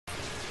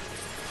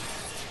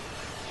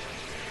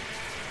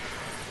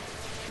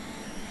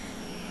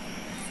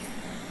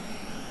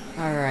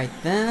Alright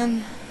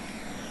then.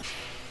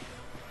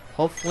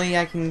 Hopefully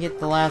I can get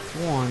the last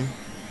one.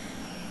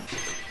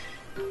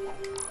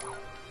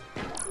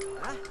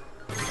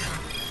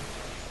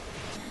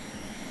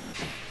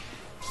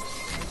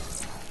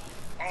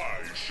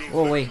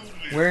 Oh wait,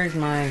 where's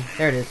my...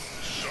 There it is.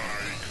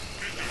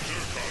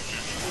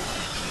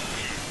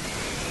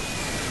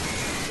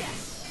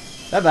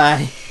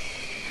 Bye-bye.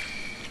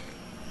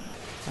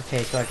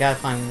 Okay, so I gotta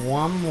find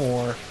one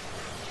more.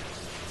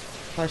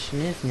 Question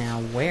is now,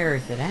 where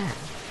is it at?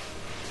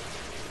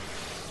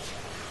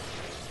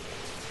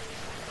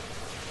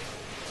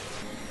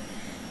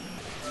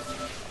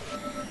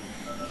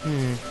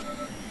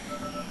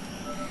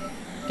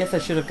 Guess I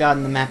should have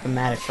gotten the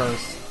Map-O-Matic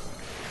first.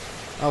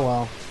 Oh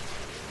well.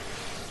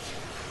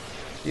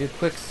 Do a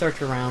quick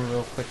search around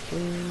real quickly.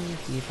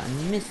 See if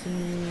I'm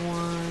missing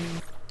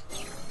one.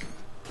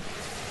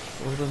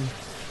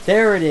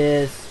 There it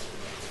is.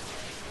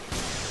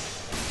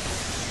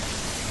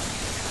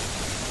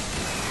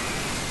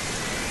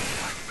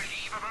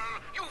 Unbelievable!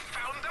 You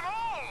found them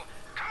all!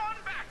 Come on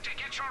back to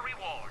get your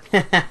reward!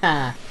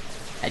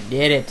 I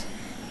did it.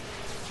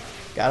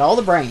 Got all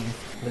the brains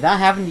without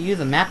having to use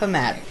a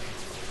Map-O-Matic.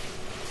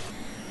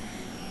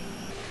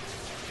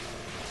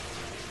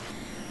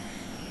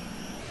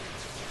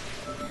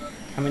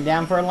 Coming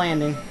down for a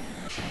landing.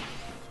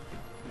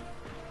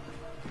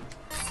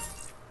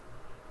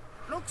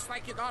 Looks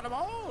like you got them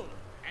all!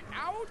 And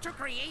now to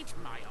create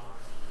my own.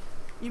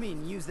 You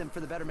mean use them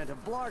for the betterment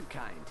of Blarg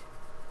kind?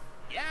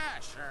 Yeah,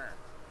 sure.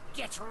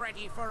 Get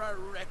ready for a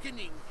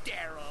reckoning,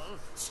 Daryl.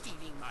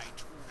 Stealing my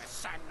tuna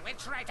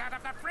sandwich right out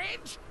of the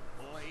fridge?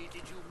 Boy,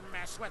 did you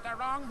mess with the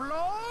wrong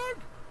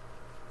Blarg?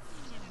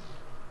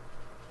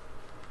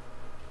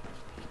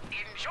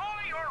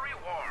 Enjoy your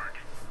reward.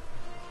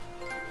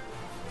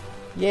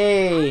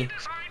 Yay! I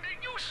designed a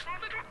useful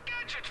little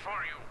gadget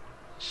for you.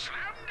 Slam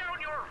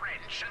down your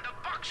wrench and the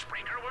box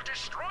breaker will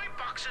destroy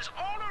boxes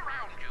all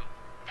around you.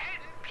 Then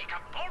pick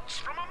up bolts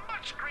from a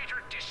much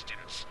greater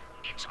distance.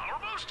 It's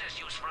almost as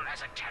useful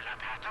as a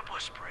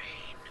telepathopus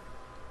brain.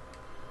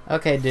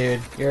 Okay, dude,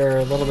 you're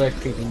a little bit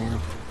creepy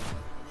now.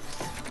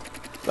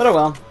 But oh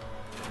well.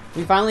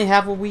 We finally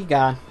have what we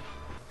got.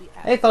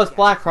 Hey folks,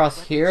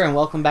 Blackcross here, and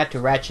welcome back to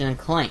Ratchet and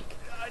Clank.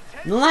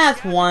 In the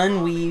last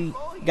one, we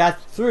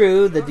got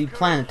through the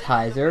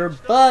deplanetizer,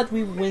 but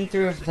we went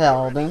through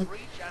Felden.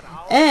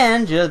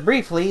 And just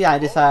briefly, I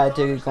decided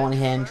to go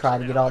ahead and try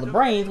to get all the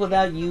brains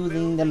without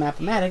using the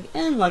Map-O-Matic,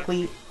 and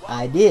luckily,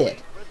 I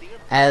did.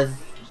 As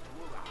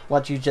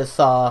what you just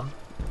saw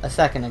a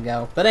second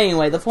ago. But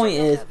anyway, the point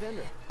is,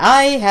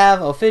 I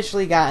have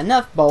officially got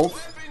enough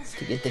bolts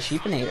to get the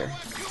Sheepinator.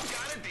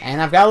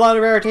 And I've got a lot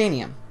of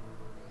Veritanium.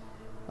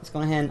 Let's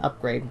go ahead and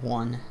upgrade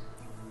one.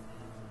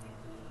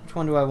 Which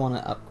one do I want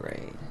to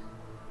upgrade?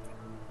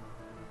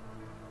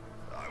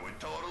 I would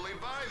totally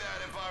buy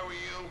that if I were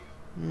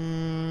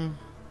you.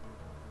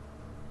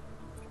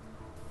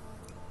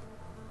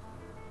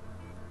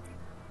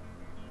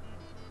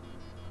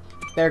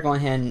 Better go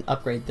ahead and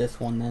upgrade this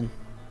one then.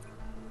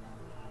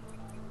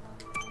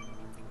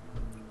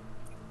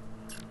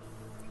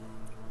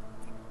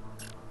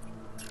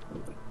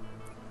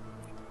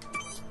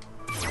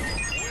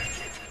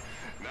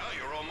 Now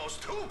you're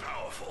almost too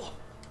powerful.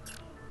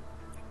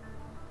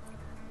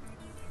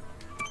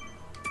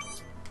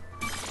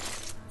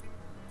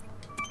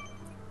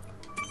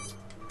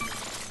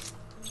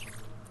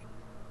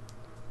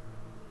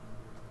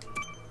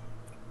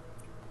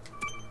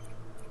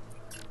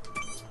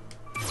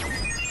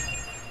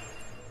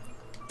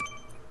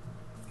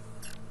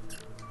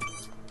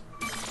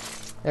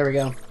 There we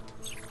go.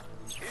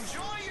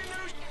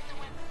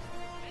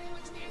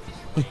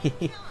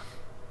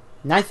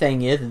 Nice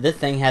thing is that this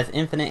thing has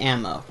infinite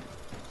ammo.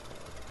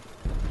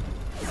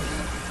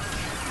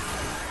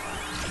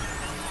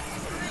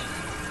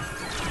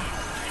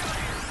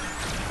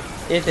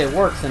 If it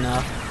works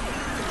enough.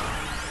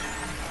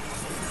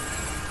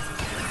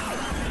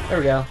 There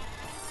we go.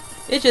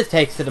 It just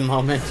takes it a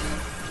moment.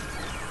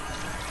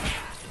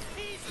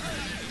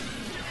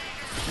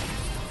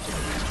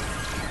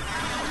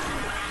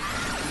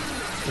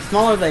 The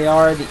smaller they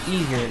are, the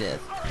easier it is.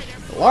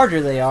 The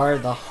larger they are,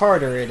 the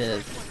harder it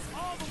is.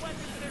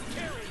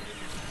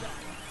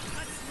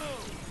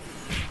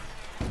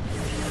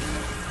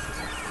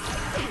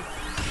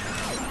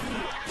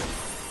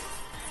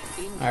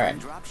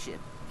 Alright.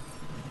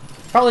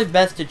 Probably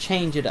best to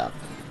change it up.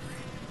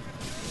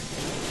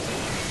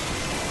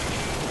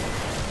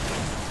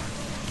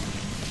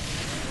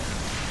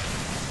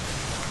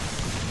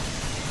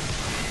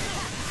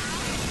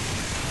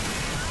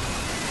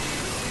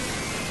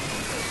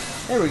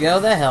 There we go,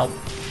 that helped.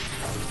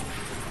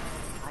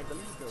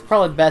 It's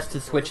probably best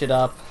to switch it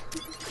up.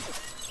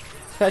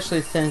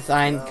 Especially since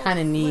I kind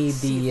of need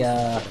the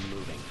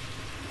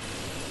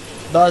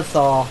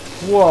buzzsaw.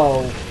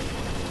 Whoa.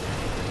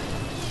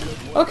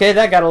 Okay,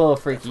 that got a little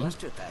freaky.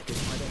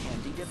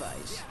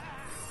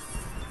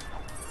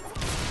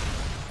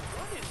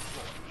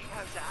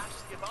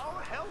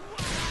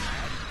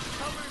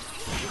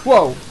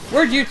 Whoa,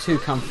 where'd you two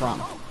come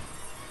from?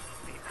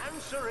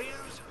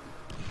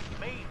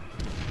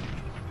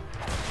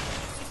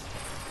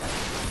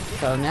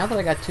 So now that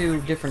I got two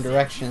different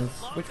directions,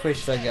 which way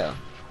should I go?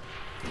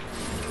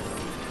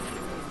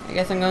 I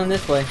guess I'm going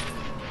this way.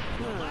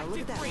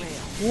 Look at that rail.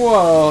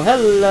 Whoa,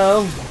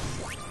 hello!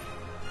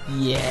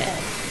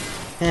 Yes!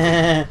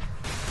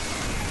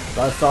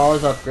 Buzzsaw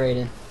is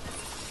upgraded.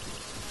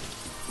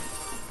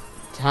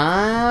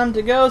 Time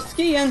to go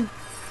skiing!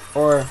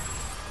 Or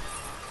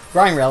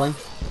grind railing.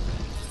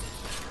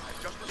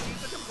 I've just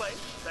received a complaint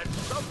that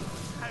someone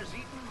has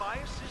eaten my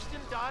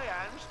assistant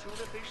Diane's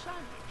tuna fish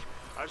sandwich.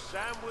 A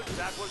sandwich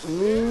that was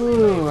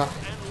Ooh.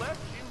 and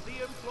left in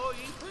the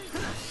employee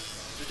freezer.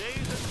 Today's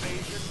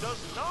invasion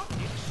does not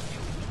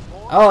excuse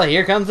more. Oh,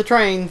 here comes the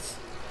trains.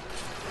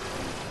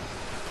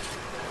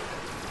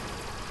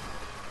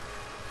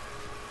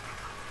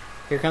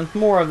 Here comes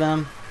more of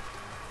them.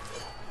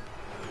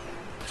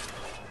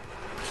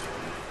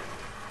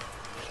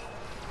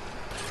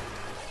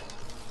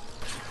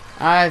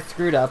 I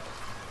screwed up.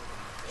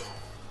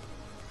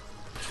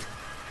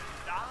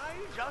 I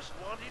just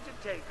wanted to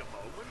take a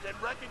moment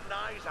and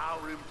recognize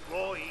our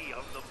employee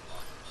of the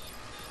month.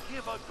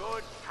 Give a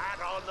good pat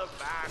on the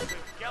back to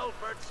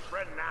Gelfert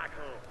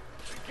Sprenackle.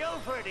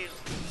 Gelfert is...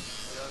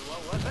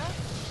 what was that?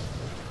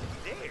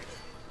 Dead.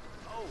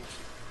 Oh,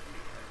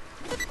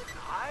 dear.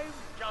 I've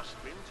just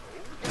been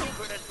told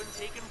Gelfert has been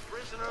taken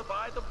prisoner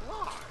by the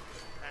Blarg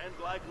and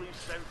likely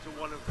sent to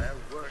one of their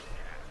work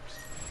camps.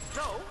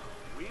 So,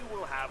 we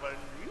will have a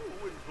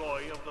new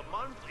employee of the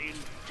month in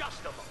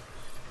just a moment.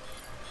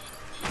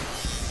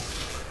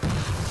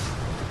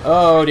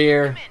 Oh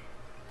dear. Come in.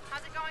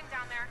 How's it going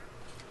down there?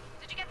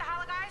 Did you get the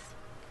holo guys?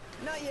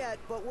 Not yet,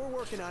 but we're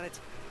working on it.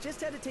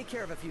 Just had to take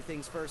care of a few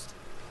things first.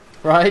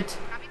 Right?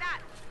 Copy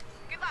that.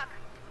 Good luck.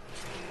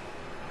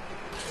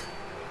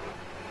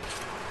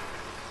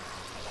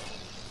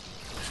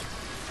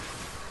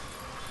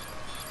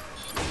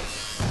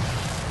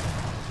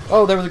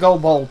 Oh, there was a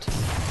gold bolt.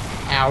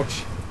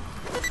 Ouch.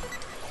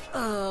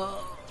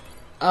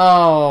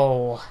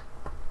 Oh.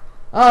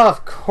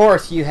 Of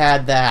course you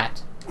had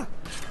that.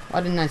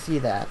 Why didn't I see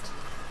that?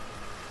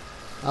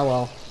 Oh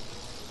well.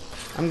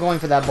 I'm going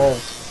for that bolt.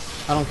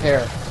 I don't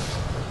care.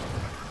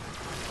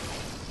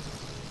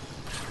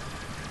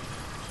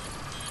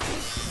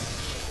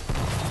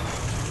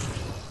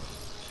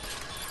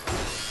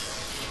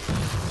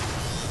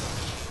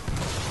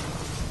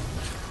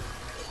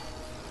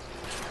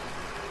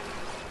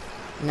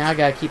 Now I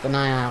gotta keep an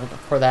eye out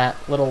for that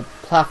little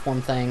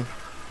platform thing.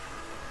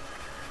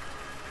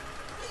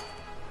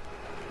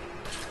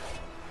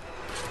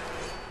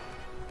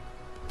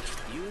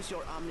 Use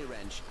your Omni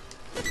Wrench.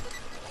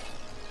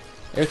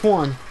 There's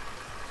one.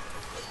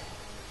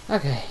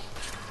 Okay.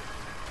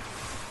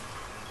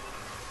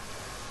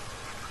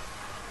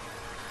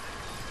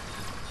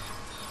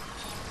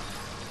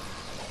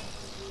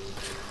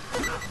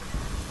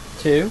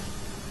 Two.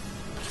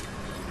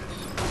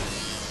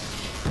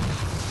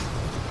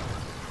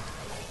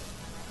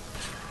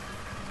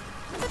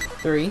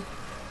 Three.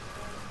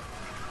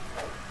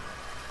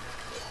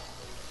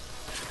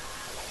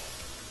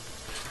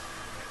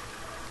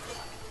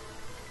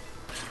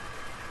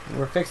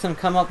 We're fixing to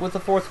come up with the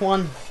fourth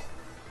one.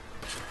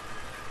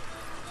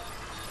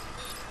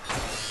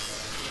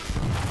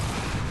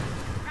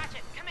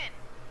 Ratchet, come in.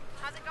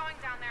 How's it going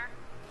down there?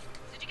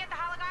 Did you get the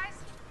holo guys?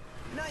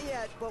 Not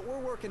yet, but we're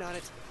working on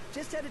it.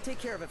 Just had to take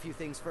care of a few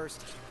things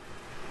first.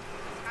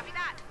 Copy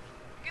that.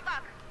 Good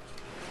luck.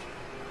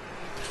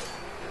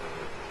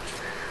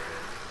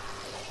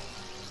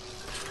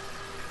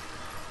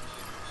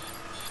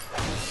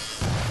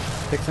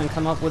 Fixing to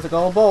come up with a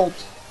gold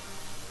bolt.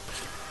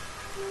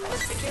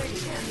 Security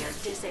barrier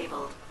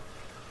disabled.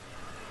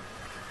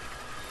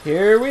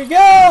 Here we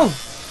go!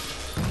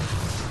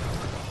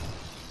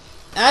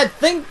 I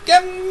think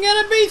I'm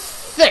gonna be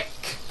sick!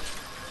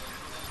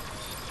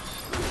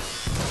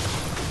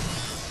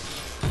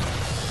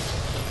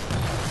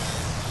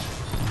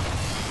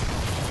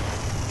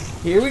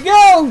 Here we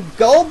go!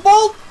 Gold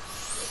bolt!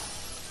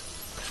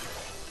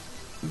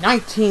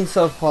 19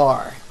 so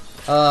far.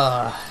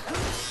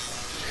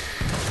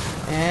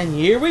 And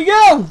here we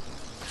go!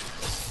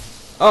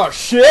 Oh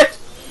shit!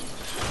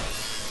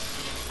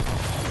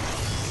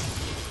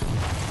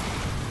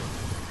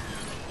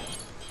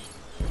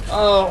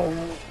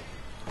 Oh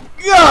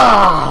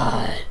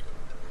God!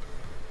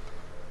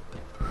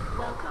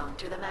 Welcome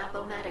to the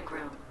Map-O-Matic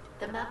room.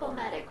 The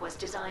Map-O-Matic was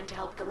designed to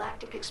help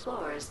galactic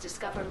explorers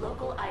discover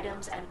local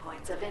items and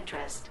points of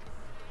interest.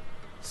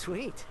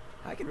 Sweet.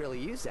 I could really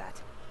use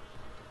that.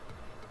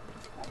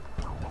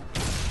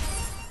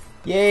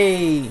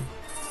 Yay!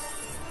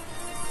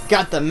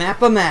 Got the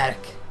Map-O-Matic.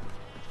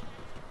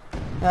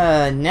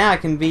 Now I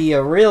can be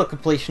a real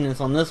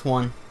completionist on this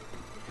one.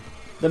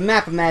 The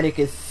Map-O-Matic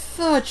is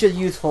such a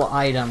useful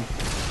item.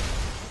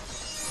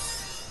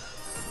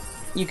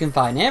 You can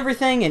find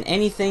everything and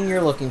anything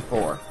you're looking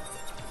for.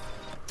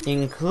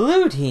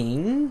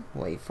 Including...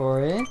 wait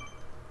for it...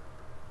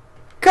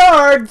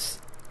 cards!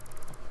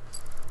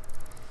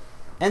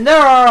 And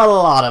there are a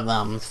lot of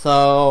them,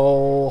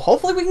 so...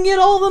 hopefully we can get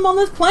all of them on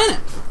this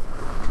planet.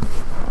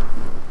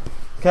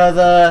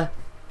 Because,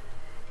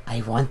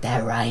 I want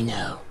that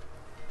rhino.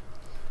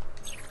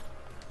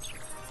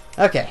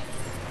 Okay.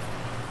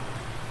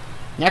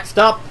 Next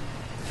up,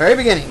 very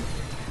beginning.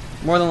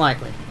 More than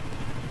likely.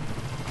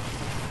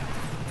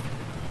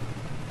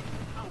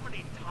 How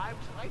many times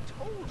have I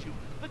told you?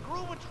 The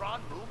Gadgetron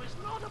room is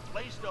not a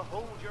place to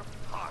hold your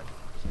parties.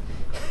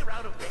 Clear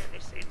out of there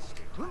this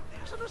instant.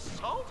 There's an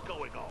assault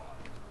going on.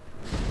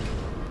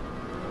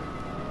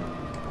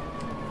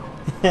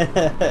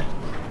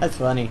 That's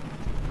funny.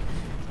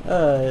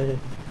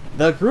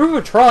 The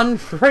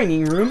Gadgetron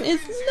training room is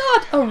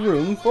not a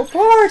room for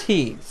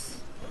parties.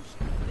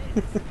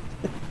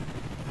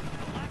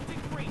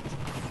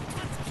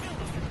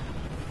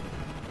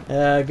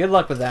 Good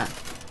luck with that.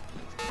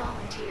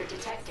 Volunteer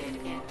detected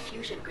in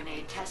fusion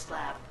grenade test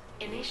lab.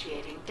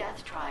 Initiating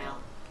death trial.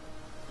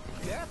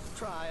 Death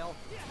trial.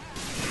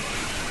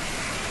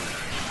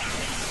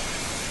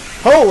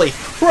 Holy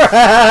crap!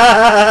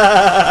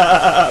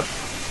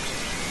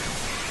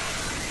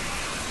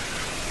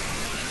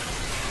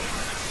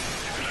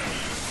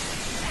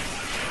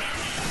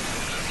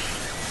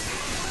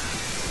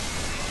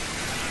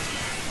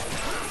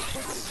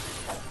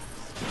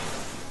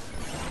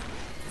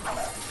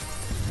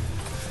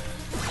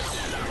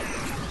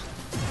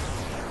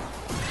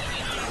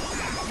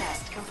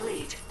 Test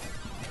complete.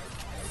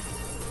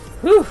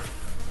 Whew!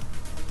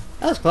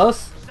 That was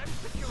close. Send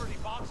security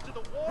bots to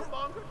the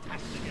warmonger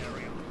testing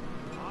area.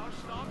 Our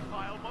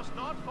stockpile must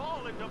not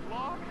fall into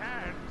block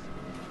hands.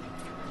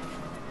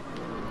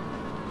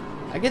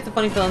 I get the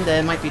funny feeling that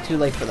it might be too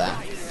late for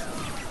that. He's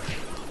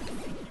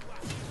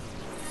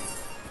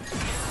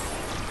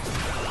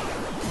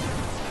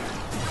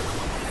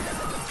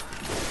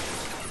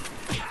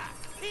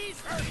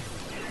hurt.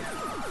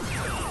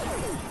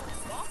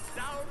 Lock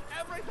down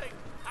everything.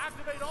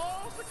 Activate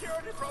all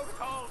security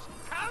protocols.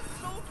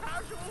 Cancel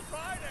Casual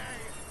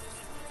Friday.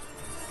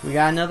 We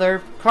got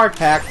another card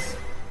packs.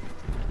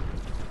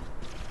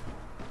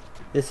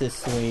 This is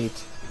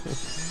sweet.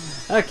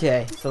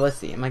 Okay, so let's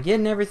see. Am I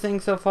getting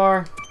everything so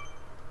far?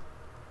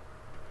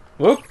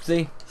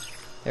 Whoopsie.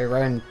 There's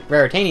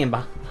Raritanium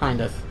behind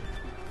us.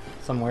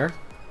 Somewhere.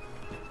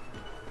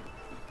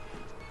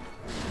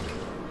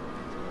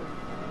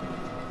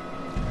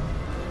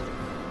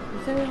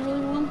 Is there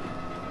really one?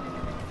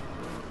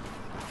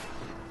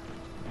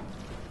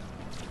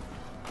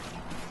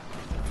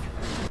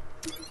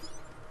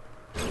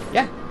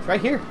 Yeah, it's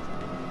right here.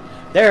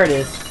 There it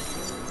is.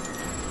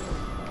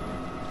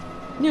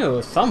 Knew it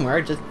was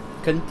somewhere, just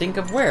couldn't think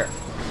of where.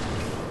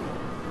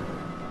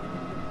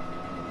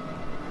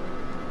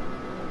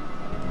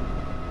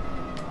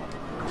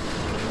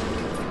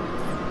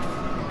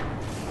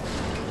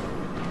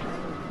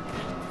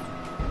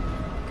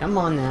 Come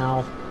on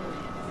now.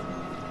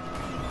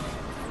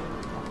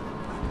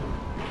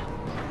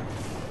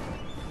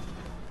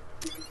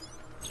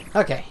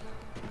 Okay.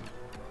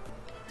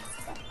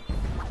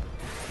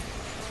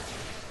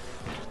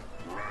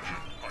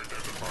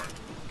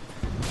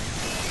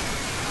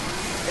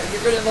 Gotta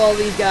get rid of all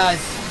these guys.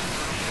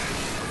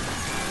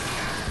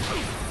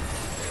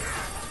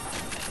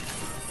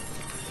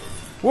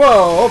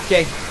 Whoa,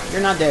 okay.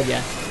 You're not dead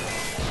yet.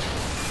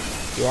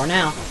 You are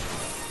now.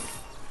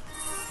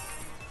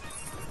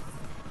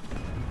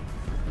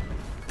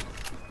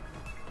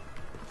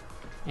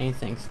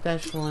 Anything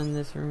special in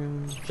this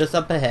room? Just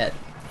up ahead.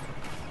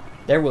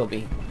 There will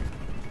be.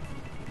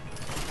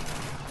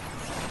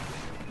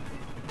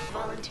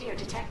 Volunteer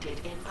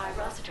detected in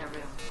Pyrocitor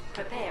room.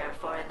 Prepare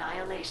for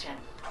annihilation.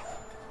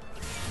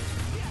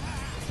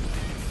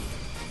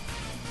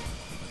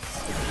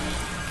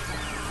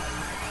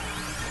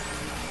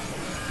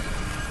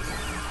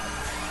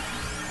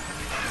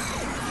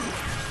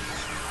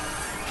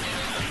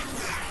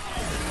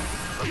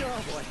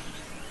 Oh boy.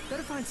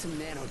 Better find some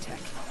nanotech.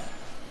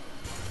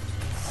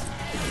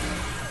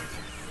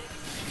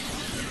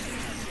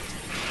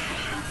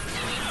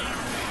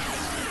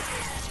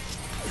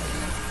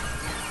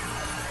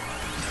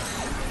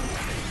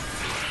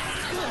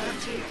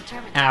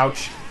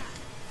 Ouch.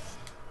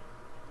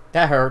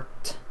 That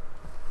hurt.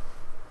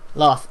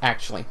 Lost,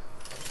 actually.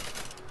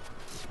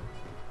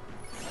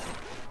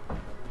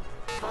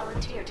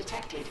 Volunteer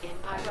detected in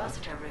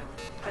Pyrocitor room.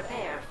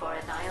 Prepare for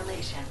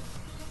annihilation.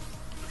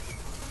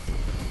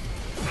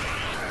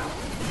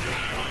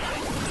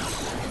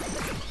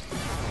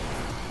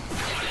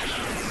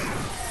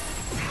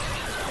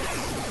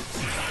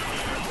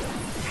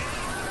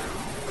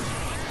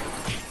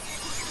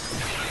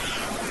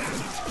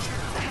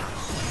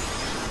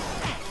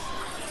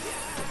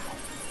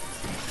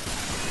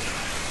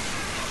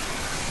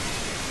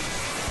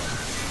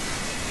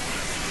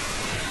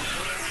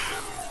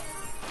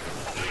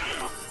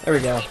 There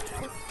we go.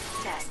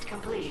 Test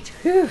complete.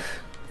 Whew.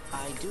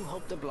 I do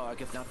hope the Blarg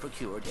have not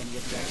procured any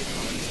of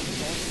Gadgetron's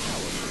most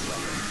powerful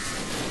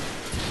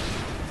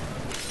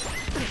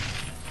weapons.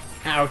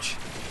 Ouch.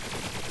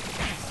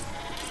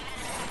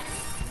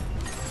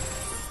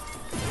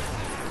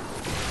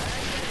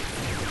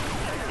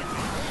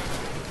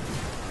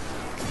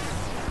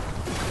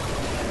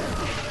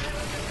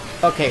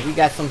 Okay, we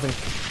got something.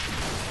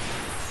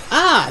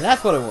 Ah! Ah,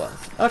 that's what it was.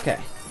 Okay.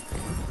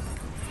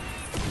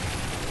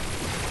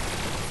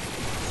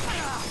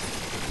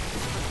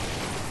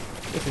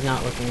 This is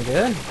not looking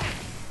good.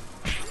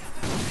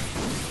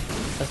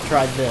 Let's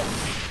try this.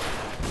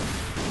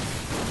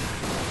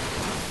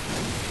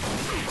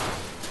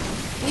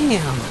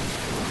 Damn.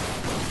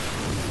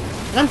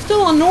 And I'm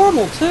still on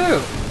normal,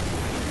 too.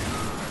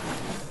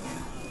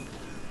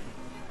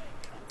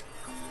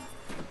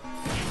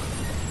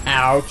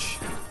 Ouch.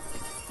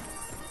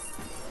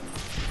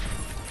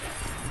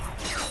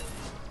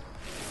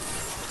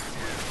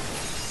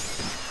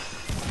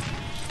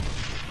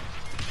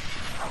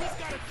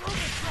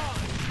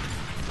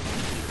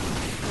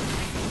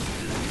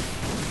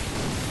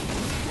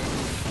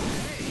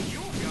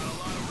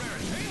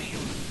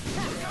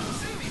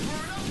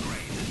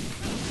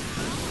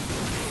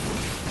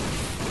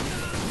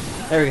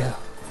 There we go.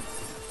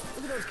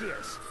 Look at those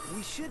gears.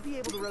 We should be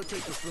able to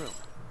rotate this room.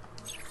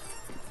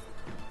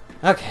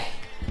 Okay.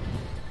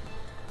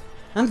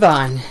 I'm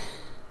fine.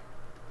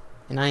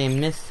 And I am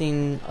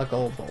missing a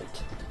gold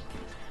bolt.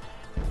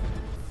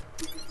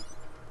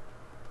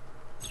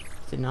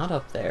 Is it not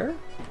up there?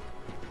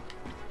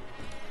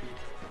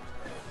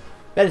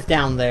 Bet it's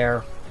down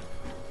there.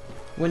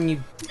 Wouldn't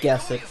you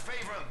guess it?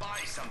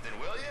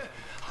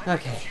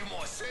 Okay.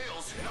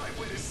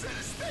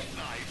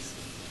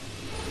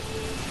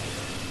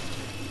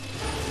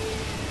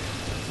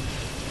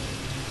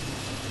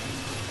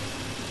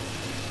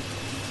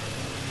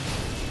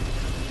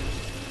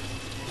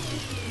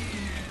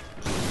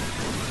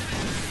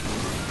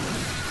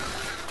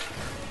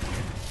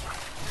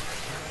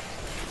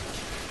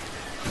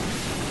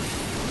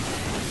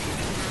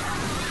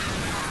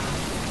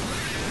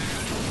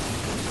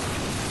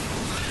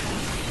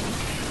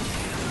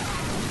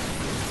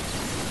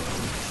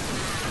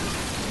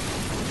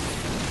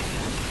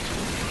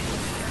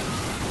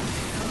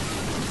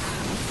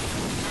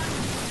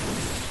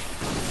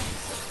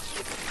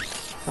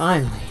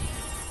 Finally.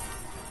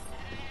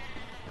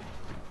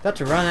 About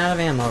to run out of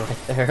ammo right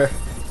there.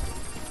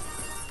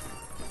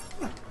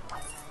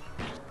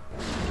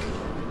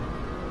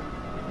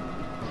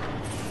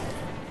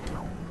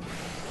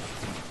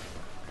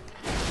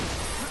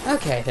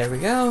 Okay, there we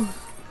go.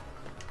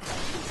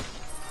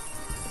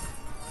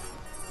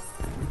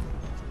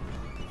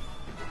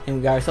 And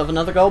we got ourselves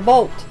another gold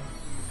bolt.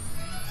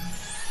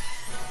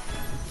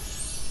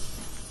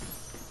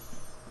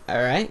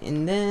 Alright,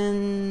 and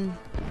then...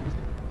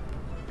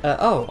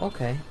 oh,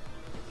 okay.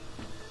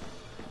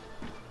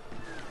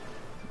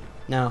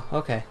 No,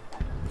 okay.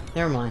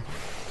 Never mind.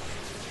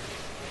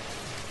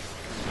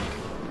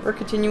 We're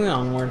continuing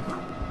onward.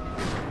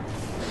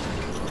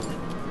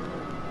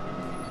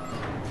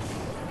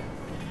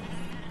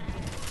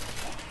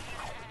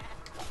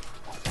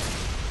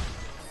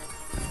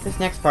 This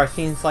next part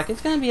seems like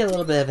it's gonna be a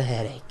little bit of a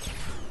headache.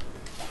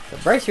 So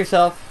brace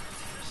yourself.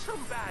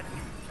 Some bad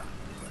news, Dr.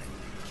 Clank.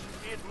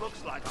 It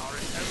looks like our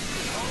attempts to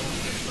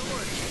solve this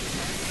authority.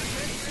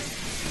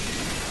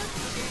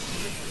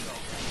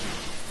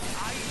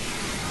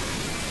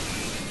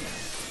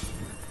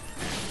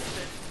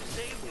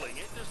 Disabling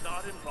it does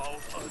not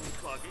involve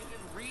unplugging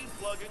and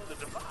replugging the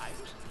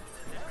device.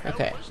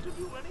 Okay. Help us to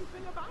do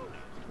anything about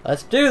it.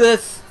 Let's do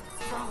this!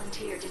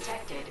 Volunteer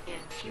detected in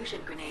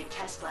fusion grenade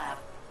test lab.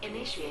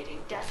 Initiating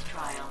death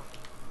trial.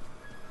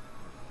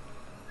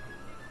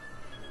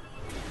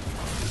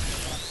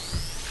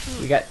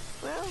 We got...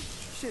 Well,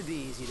 should be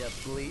easy to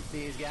bleep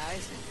these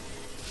guys.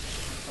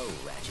 Oh,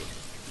 Ratchet.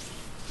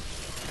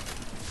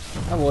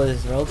 That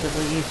was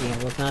relatively easy.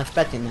 I was not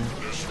expecting that.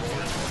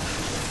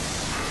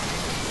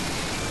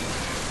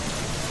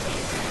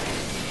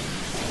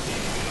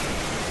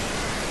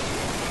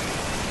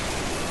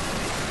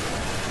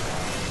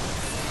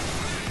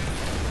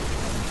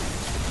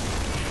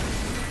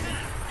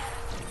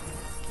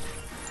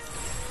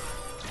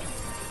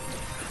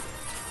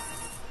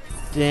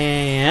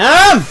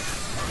 Damn!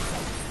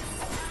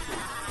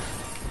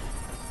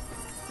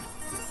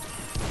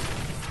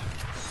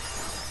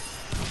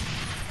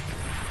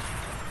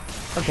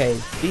 Okay,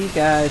 these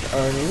guys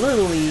are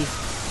literally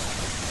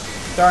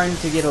starting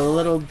to get a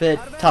little bit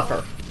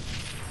tougher.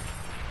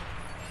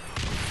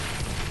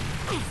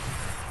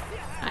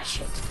 Ah,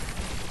 shit.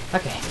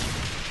 Okay.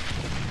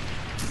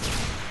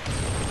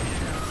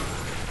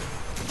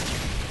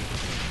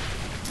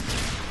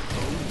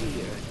 Oh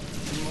dear.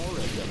 More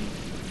of them.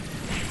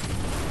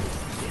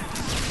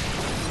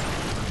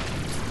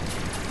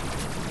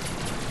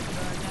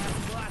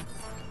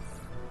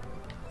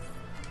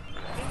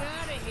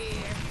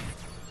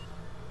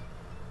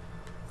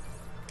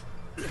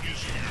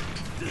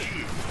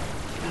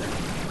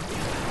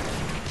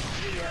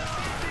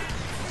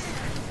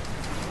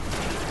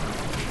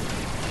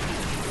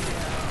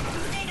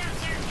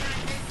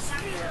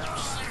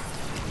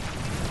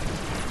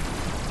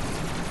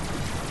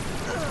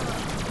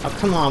 Oh,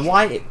 come on,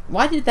 why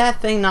did that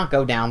thing not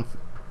go down?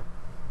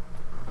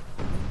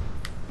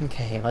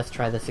 Okay, let's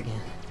try this again.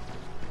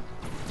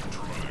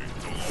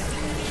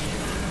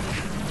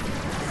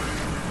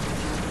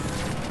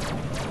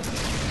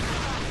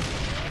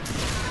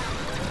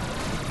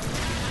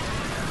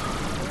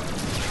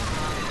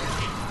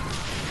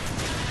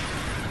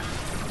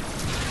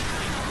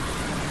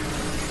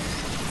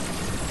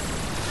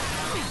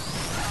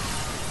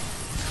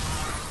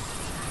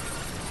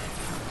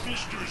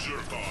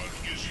 Zircon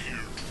is here to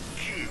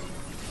kill.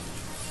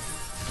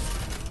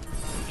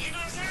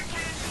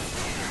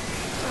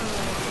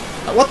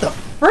 What the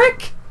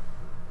frick?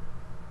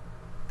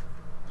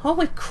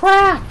 Holy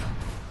crap!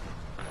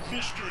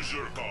 Mr.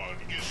 Zircon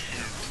is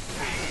here to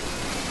kill.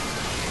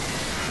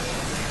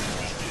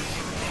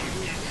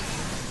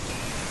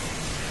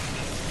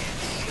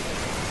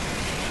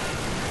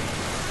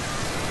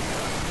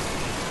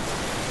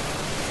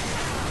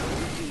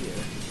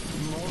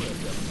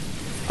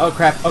 Oh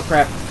crap, oh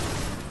crap.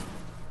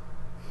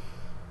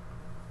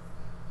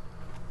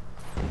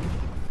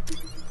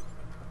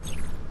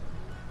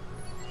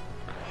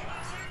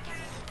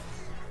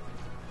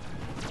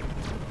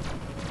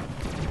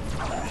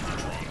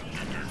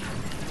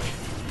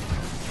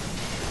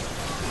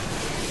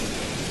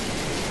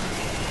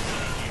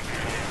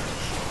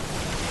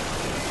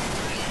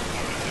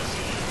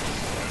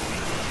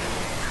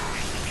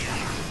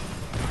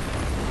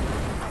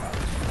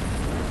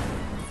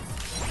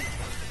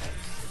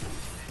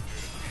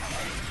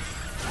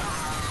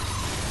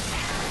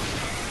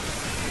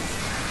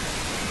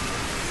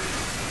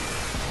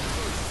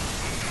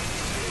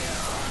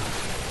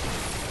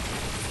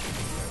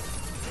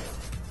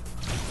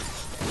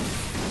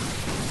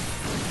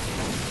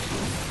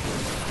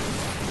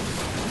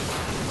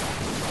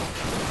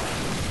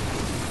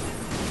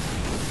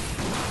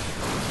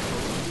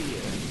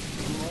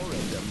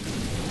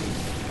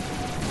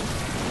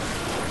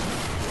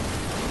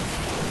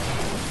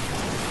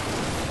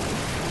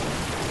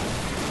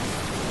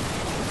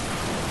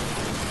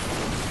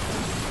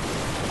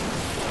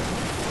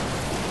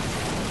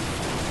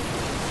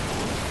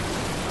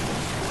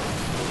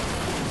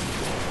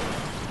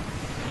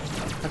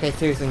 Okay,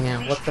 seriously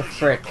now, what the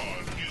frick?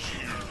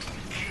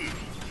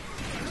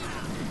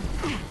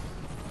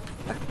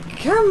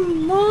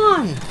 Come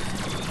on!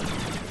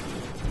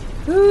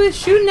 Who is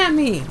shooting at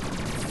me?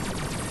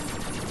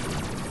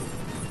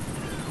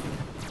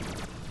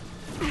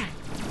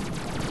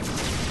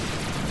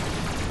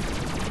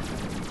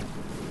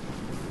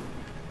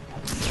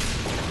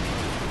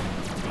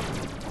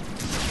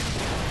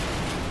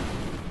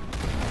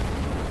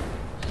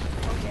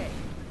 Okay,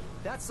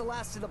 that's the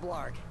last of the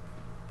blarg.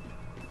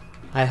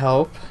 I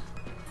hope.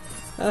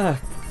 Oh,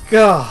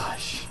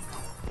 gosh.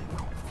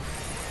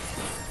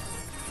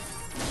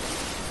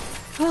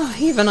 Oh,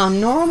 even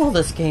on normal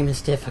this game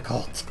is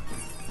difficult.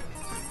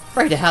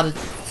 Afraid to how to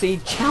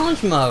see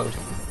challenge mode.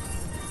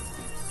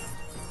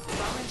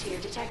 Volunteer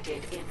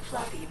detected in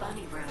Fluffy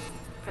Bunny Room.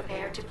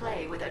 Prepare to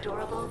play with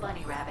adorable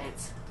bunny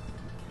rabbits.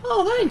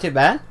 Oh, that ain't too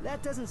bad.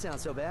 That doesn't sound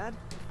so bad.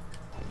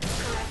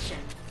 Correction.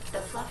 The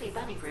Fluffy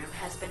Bunny Room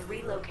has been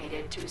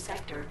relocated to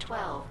Sector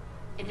 12.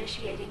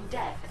 Initiating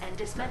death and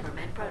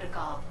dismemberment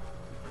protocol.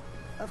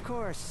 Of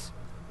course.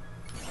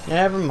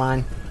 Never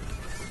mind.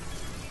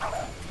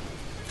 Oh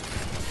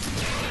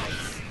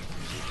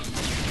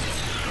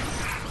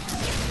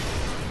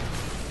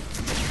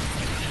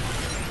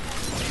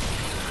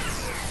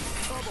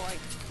boy,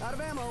 out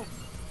of ammo.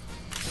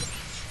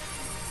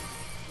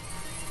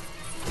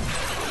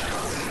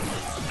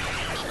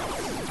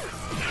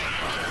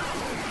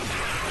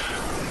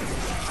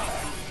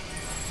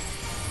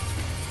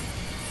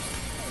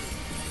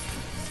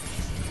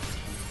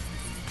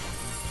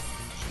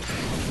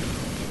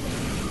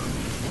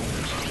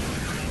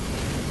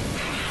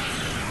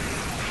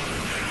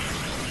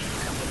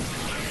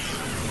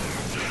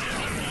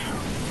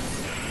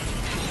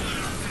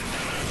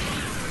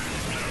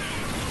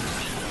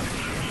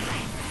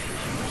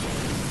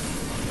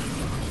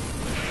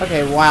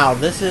 Okay, wow,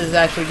 this is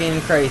actually getting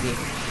crazy.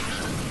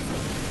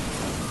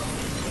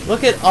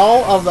 Look at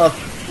all of the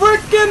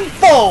frickin'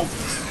 bolts!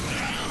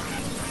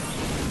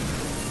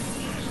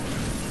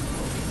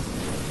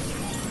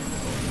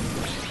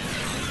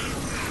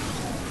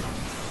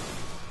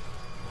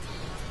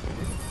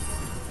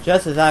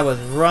 Just as I was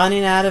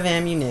running out of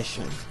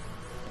ammunition.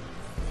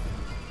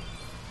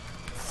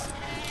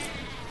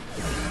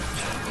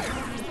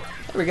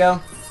 There we go.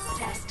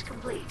 Test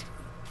complete.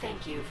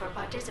 Thank you for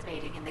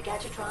participating in the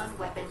Gadgetron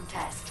weapon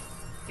test.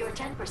 Your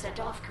 10%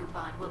 off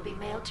coupon will be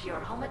mailed to your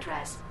home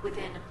address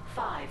within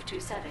 5 to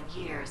 7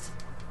 years.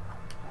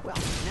 Well,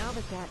 now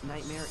that that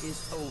nightmare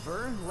is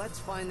over, let's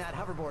find that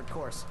hoverboard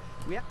course.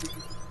 We have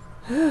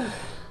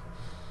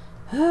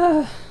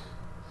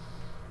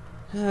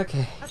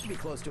Okay. to be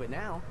close to it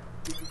now.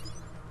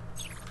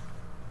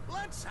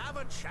 Let's have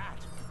a chat.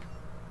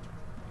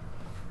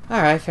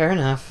 Alright, fair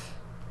enough.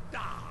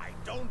 I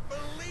don't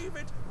believe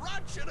it.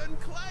 Ratchet and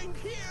Clank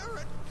here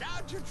at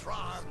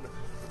Gadgetron.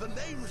 The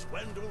name's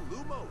Wendell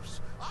Lumos.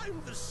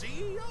 I'm the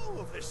CEO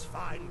of this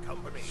fine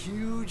company.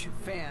 Huge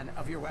fan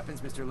of your weapons,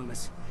 Mr.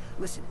 Loomis.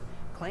 Listen,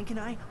 Clank and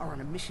I are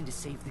on a mission to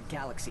save the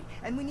galaxy,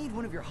 and we need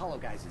one of your hollow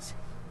guyses.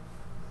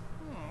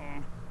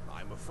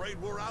 I'm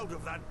afraid we're out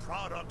of that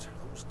product.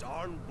 Those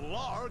darn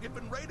blarg have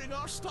been raiding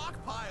our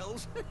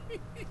stockpiles.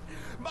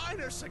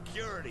 Minor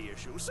security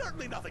issue,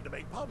 certainly nothing to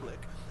make public.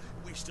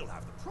 We still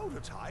have the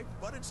prototype,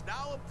 but it's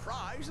now a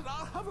prize in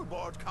our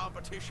hoverboard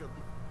competition.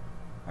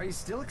 Are you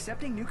still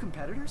accepting new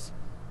competitors?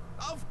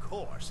 Of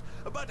course,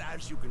 but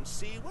as you can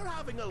see, we're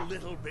having a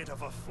little bit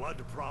of a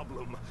flood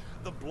problem.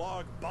 The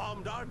Blarg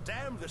bombed our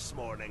dam this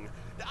morning.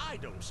 I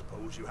don't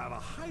suppose you have a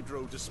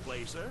hydro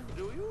displacer,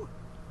 do you?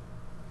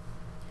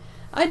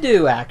 I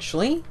do,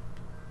 actually.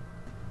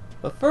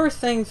 But first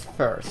things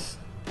first.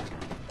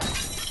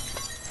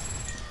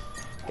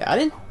 Got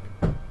it?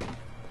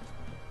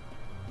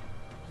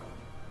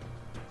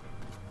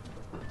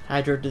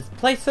 Hydro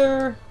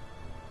displacer.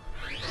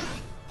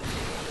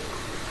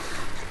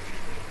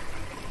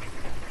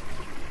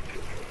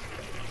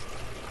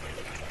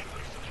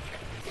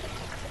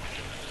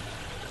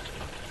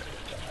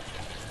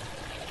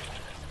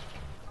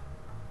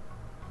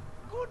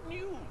 Good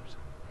news.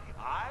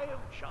 I have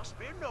just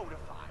been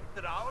notified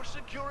that our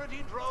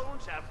security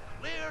drones have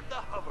cleared the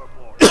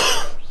hoverboard.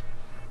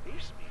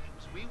 This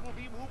means we will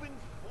be moving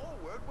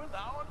forward with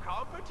our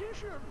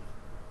competition.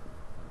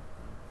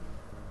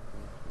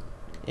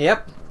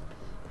 Yep.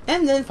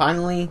 And then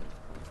finally...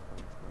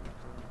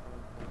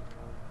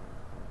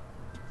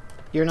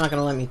 You're not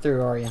gonna let me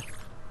through, are you?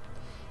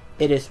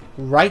 It is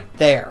right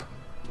there.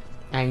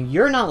 And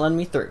you're not letting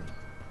me through.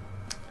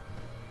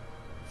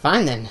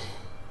 Fine then.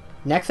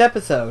 Next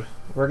episode,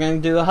 we're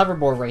gonna do a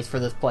hoverboard race for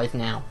this place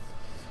now.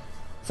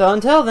 So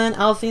until then,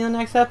 I'll see you in the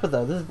next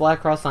episode. This is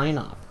Black Cross signing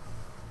off.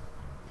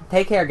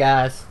 Take care,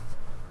 guys.